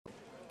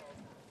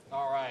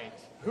right.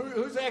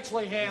 Who's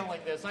actually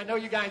handling this? I know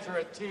you guys are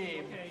a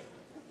team. Okay,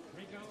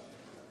 Rico.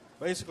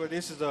 Basically,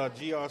 this is a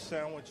GR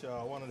sandwich,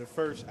 one of the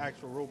first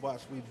actual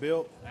robots we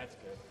built. That's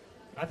good.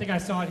 I think I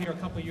saw it here a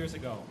couple of years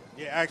ago.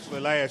 Yeah,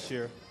 actually last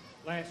year.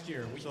 Last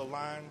year. So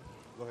line,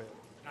 go ahead.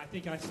 I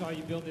think I saw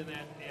you building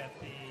that at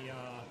the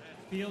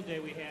field day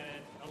we had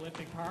at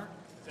Olympic Park.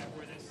 Is that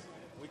where this?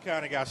 We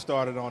kind of got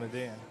started on it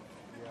then.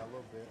 Yeah, a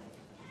little bit.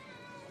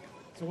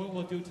 So what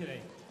we'll do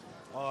today?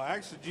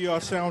 Actually, GR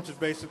sandwich is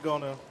basically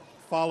going to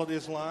follow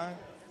this line.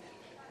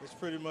 It's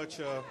pretty much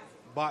a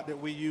bot that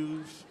we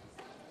use.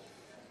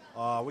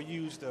 We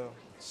use the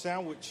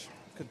sandwich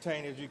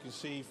containers you can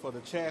see for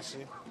the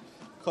chassis.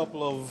 A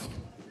couple of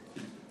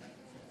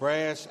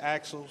brass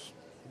axles,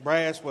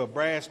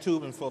 brass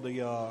tubing for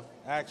the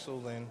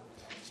axles, and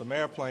some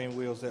airplane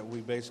wheels that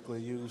we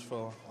basically use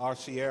for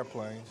RC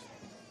airplanes.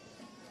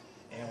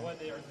 And what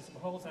there are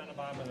some holes on the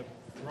bottom of the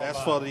robot.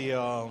 That's for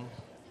the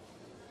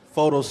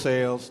photo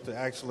cells to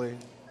actually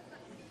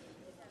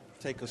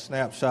take a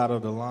snapshot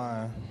of the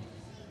line.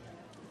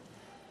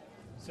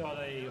 So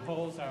the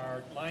holes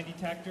are line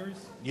detectors?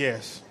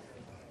 Yes.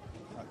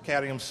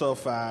 Cadmium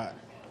sulfide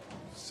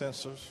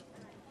sensors.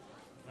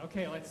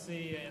 Okay, let's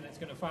see, and it's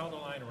going to follow the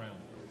line around.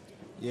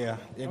 Yeah,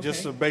 and Okay.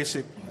 just a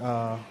basic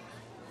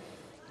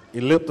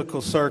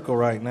elliptical circle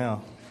right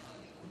now.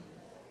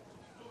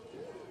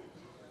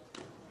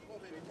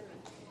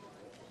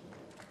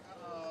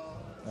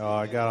 Oh,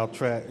 I got off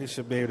track. You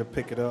should be able to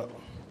pick it up.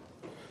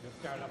 You'll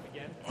start up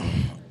again.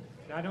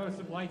 Now I noticed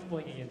some lights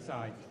blinking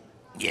inside.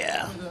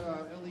 Yeah. The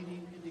LED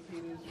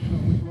indicators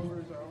which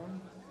motors are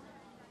on.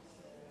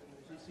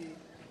 And as you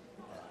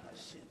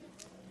see,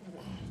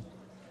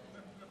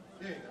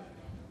 there you go.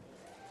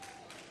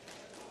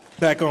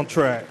 Back on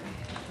track.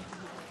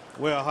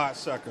 We're a hot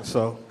sucker,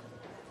 so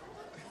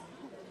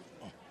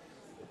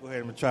go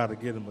ahead and try to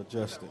get them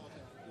adjusted.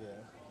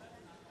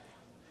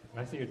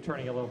 I see you're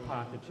turning a little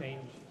pot to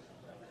change.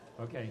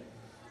 Okay.